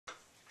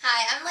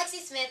Hi, I'm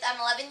Lexi Smith.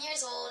 I'm 11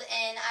 years old,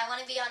 and I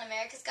want to be on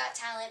America's Got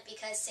Talent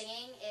because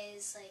singing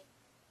is, like,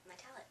 my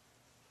talent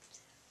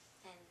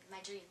and my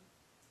dream.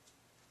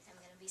 I'm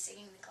going to be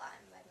singing The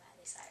Climb by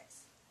Miley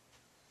Cyrus.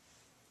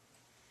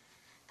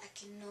 I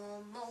can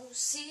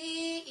almost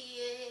see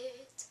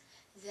it,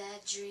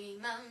 that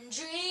dream I'm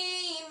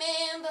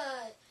dreaming,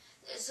 but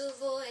there's a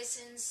voice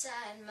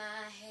inside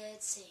my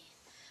head saying,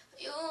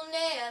 you'll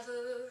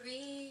never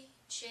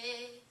reach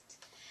it.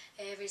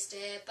 Every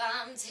step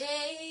I'm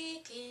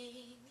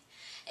taking,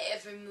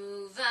 every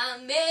move I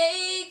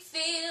make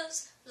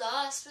feels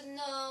lost with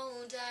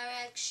no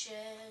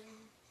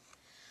direction.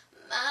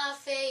 My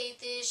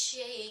faith is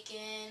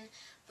shaken,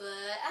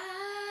 but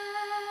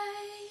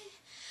I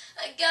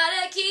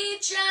gotta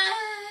keep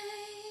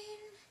trying.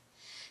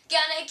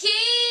 Gotta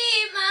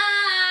keep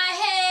my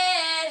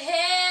head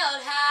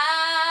held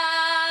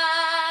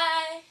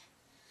high.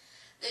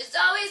 There's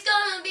always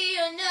gonna be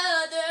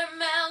another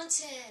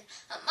mountain.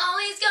 I'm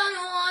always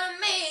gonna wanna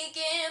make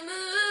it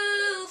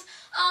move.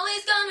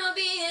 Always gonna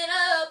be an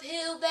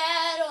uphill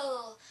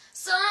battle.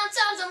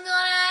 Sometimes I'm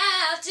gonna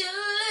have to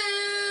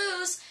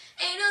lose.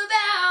 Ain't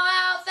about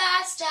how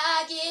fast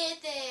I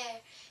get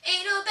there.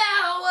 Ain't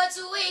about what's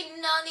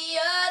waiting on the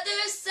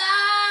other side.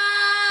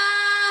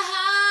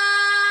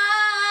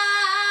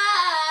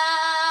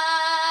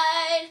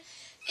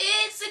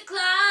 It's a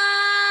climb.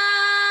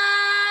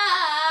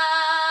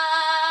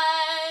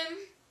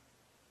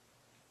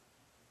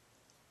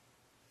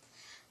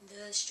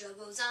 The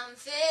struggles I'm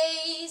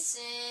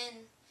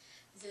facing,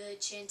 the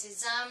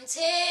chances I'm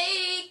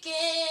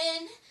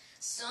taking,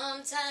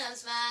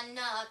 sometimes might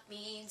knock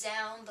me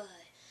down, but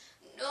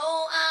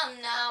no,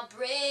 I'm not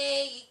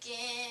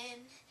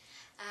breaking.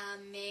 I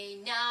may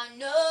not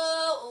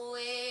know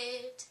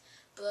it,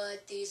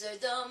 but these are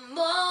the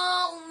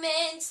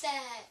moments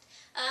that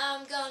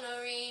I'm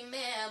gonna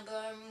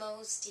remember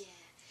most, yeah.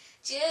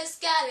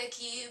 Just gotta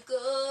keep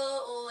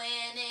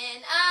going,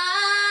 and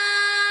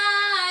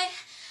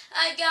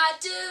I got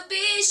to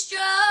be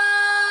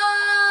strong.